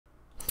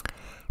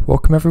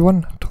Welcome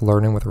everyone to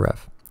Learning with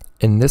Rev.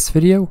 In this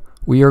video,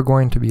 we are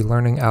going to be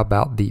learning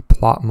about the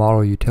plot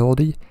model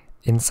utility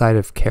inside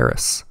of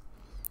Keras.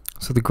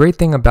 So the great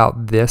thing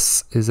about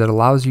this is it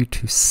allows you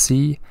to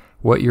see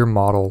what your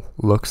model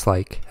looks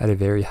like at a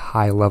very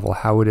high level,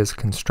 how it is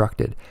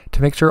constructed,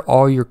 to make sure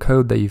all your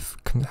code that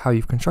how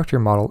you've constructed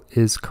your model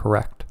is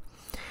correct.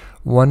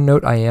 One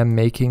note I am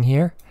making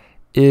here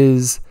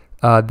is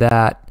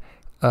that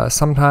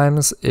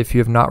sometimes if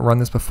you have not run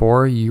this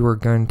before, you are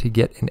going to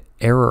get an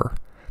error.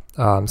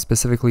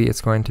 Specifically,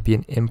 it's going to be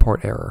an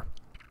import error.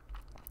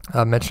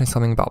 Mentioning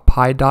something about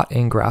PyDot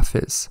and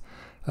GraphViz.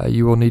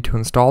 You will need to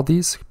install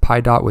these,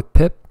 PyDot with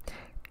pip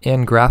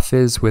and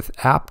GraphViz with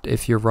apt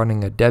if you're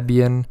running a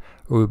Debian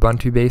or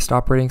Ubuntu-based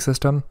operating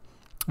system.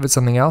 If it's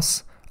something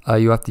else,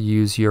 you have to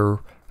use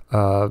your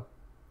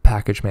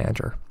package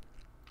manager.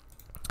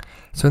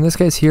 So in this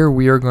case here,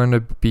 we are going to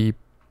be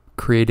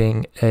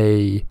creating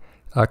a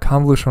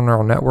convolutional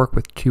neural network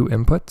with two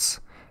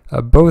inputs.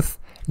 Both,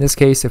 in this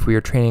case, if we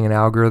are training an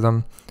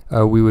algorithm,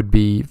 we would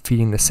be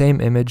feeding the same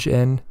image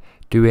in,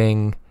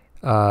 doing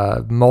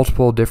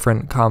multiple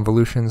different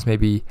convolutions,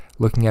 maybe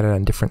looking at it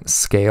on different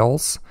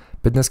scales.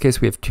 But in this case,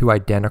 we have two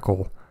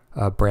identical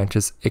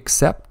branches,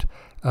 except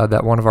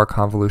that one of our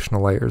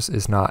convolutional layers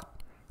is not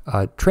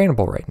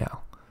trainable right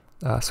now.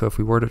 So if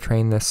we were to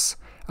train this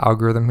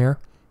algorithm here,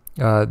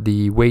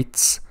 the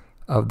weights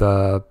of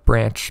the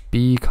branch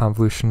B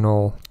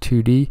convolutional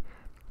 2D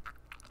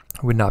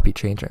would not be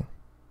changing.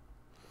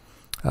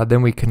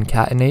 Then we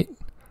concatenate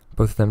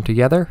both of them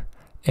together,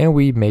 and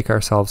we make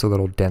ourselves a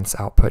little dense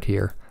output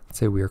here. Let's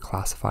say we are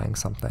classifying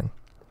something.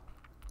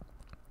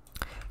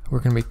 We're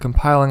going to be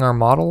compiling our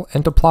model,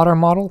 and to plot our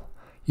model,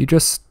 you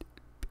just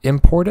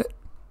import it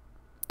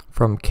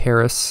from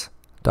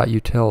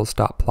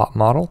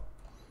keras.utils.plotModel,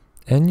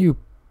 and you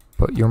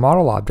put your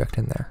model object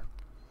in there.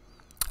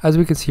 As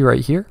we can see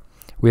right here,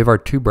 we have our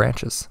two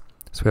branches.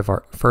 So we have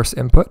our first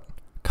input,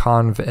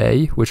 conv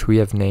A, which we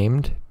have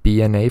named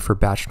BNA for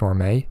batch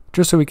norm A,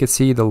 just so we could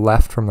see the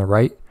left from the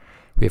right.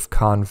 We have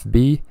conv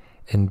B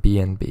and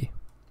BNB.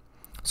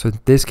 So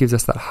this gives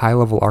us that high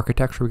level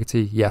architecture. We can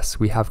see, yes,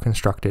 we have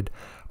constructed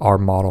our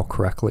model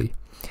correctly.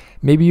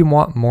 Maybe you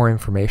want more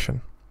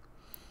information.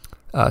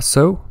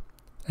 So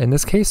in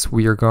this case,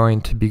 we are going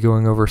to be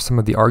going over some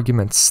of the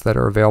arguments that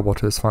are available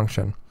to this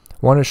function.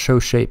 One is show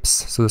shapes,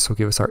 so this will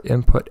give us our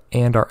input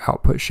and our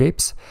output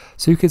shapes.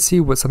 So you can see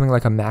what something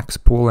like a max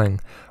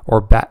pooling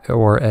or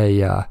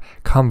a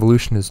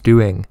convolution is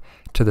doing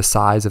to the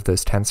size of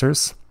those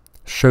tensors.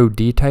 Show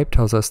D-type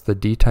tells us the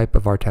D-type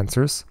of our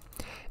tensors.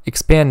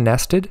 Expand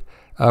nested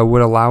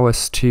would allow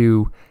us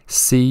to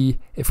see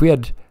if we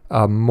had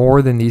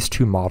more than these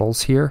two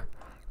models here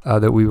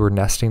that we were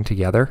nesting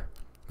together.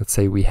 Let's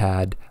say we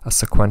had a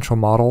sequential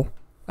model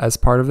as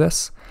part of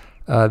this.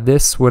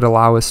 This would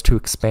allow us to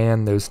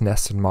expand those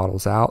nested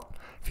models out.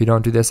 If you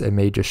don't do this, it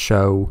may just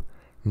show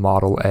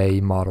model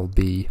A, model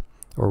B,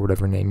 or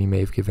whatever name you may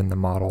have given the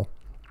model.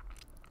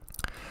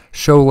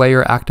 Show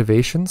layer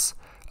activations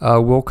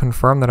will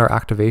confirm that our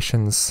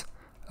activations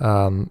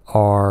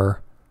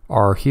are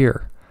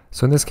here.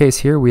 So in this case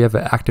here, we have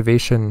an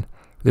activation.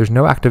 There's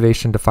no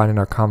activation defined in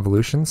our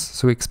convolutions,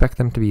 so we expect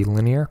them to be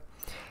linear.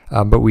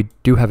 But we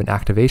do have an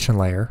activation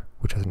layer,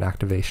 which has an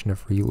activation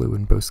of ReLU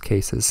in both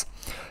cases.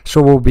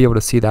 So we'll be able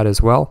to see that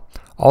as well.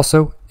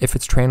 Also, if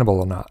it's trainable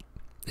or not,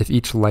 if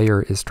each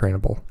layer is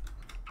trainable.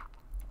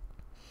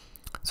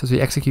 So as we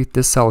execute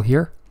this cell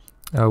here,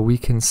 we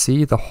can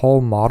see the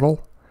whole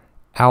model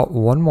out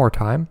one more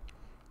time.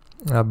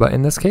 But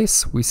in this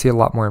case, we see a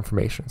lot more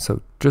information.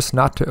 So just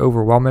not to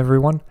overwhelm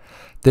everyone,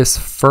 this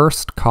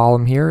first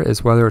column here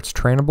is whether it's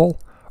trainable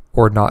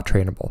or not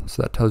trainable.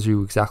 So that tells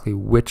you exactly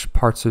which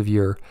parts of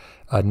your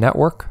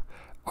network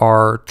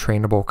are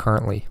trainable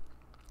currently.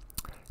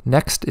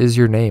 Next is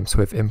your name. So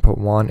we have input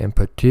 1,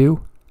 input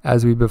 2,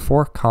 as we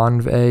before,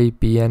 conv A,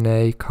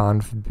 BNA,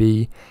 conv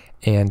B,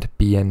 and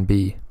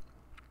BNB.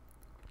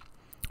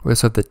 We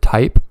also have the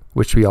type,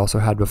 which we also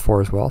had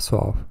before as well. So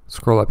I'll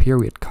scroll up here.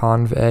 We had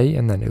conv A,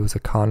 and then it was a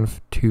conv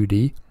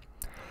 2D.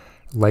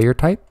 Layer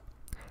type.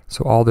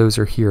 So all those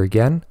are here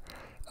again.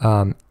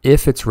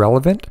 If it's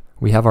relevant,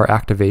 we have our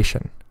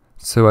activation.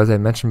 So as I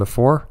mentioned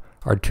before,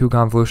 our two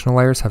convolutional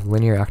layers have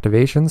linear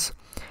activations,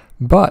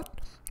 but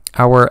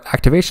our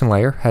activation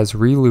layer has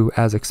ReLU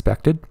as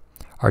expected.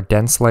 Our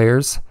dense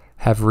layers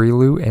have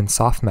ReLU and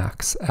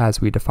softmax as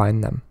we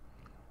define them.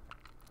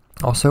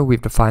 Also,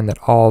 we've defined that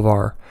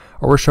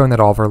we're showing that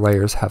all of our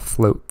layers have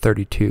float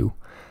 32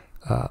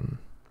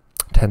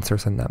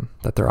 tensors in them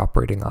that they're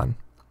operating on.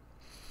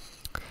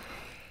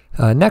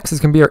 Next is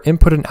going to be our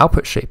input and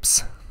output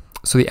shapes.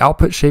 So the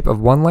output shape of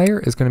one layer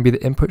is going to be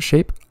the input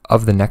shape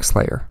of the next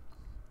layer.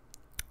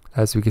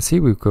 As we can see,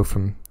 we go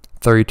from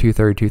 32,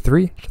 32,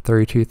 3 to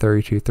 32,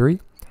 32, 3.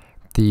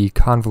 The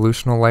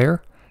convolutional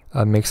layer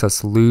makes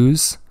us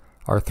lose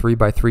our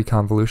 3x3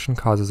 convolution,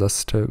 causes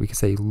us to, we could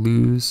say,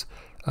 lose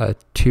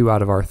 2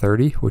 out of our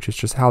 30, which is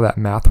just how that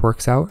math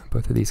works out in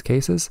both of these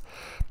cases.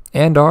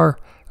 And our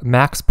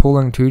max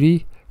pooling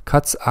 2D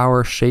cuts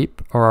our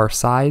shape or our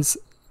size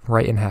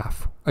right in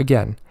half,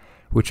 again,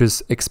 which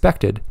is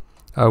expected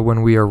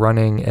when we are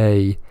running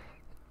a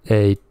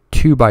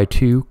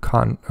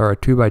 2x2 or a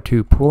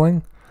 2x2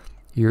 pooling.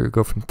 You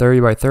go from 30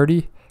 by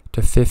 30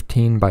 to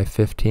 15 by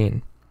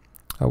 15.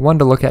 One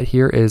to look at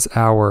here is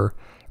our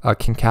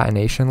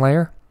concatenation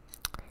layer.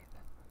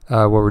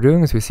 What we're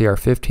doing is we see our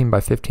 15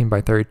 by 15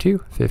 by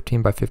 32,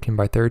 15 by 15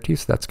 by 32,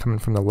 so that's coming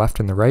from the left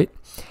and the right.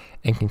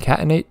 And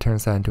concatenate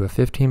turns that into a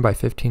 15 by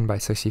 15 by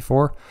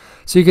 64.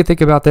 So you could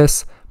think about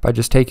this by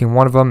just taking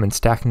one of them and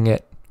stacking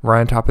it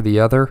right on top of the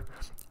other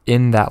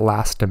in that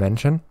last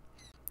dimension.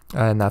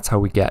 And that's how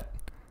we get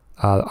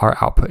our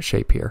output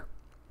shape here.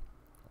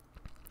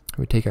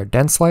 We take our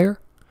dense layer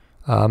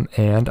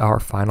and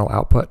our final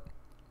output.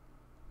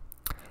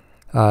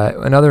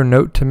 Another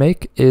note to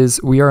make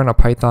is we are in a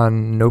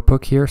Python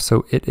notebook here,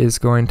 so it is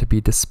going to be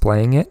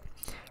displaying it.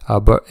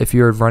 But if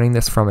you're running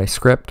this from a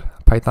script,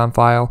 Python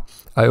file,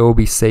 it will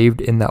be saved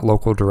in that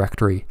local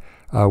directory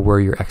where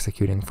you're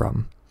executing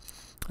from.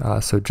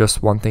 So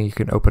just one thing, you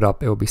can open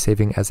up, it will be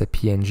saving as a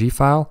PNG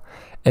file,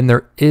 and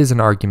there is an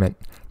argument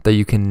that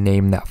you can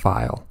name that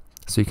file.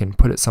 So you can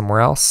put it somewhere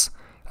else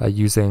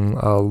using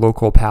a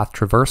local path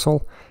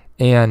traversal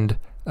and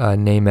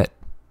name it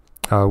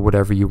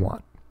whatever you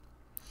want.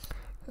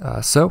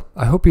 So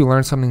I hope you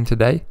learned something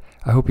today.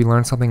 I hope you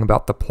learned something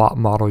about the plot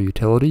model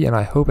utility, and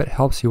I hope it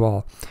helps you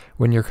all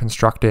when you're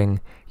constructing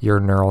your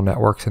neural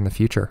networks in the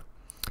future.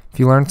 If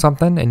you learned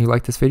something and you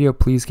like this video,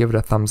 please give it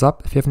a thumbs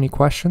up. If you have any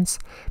questions,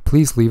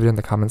 please leave it in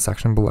the comment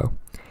section below.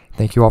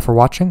 Thank you all for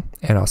watching,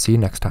 and I'll see you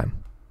next time.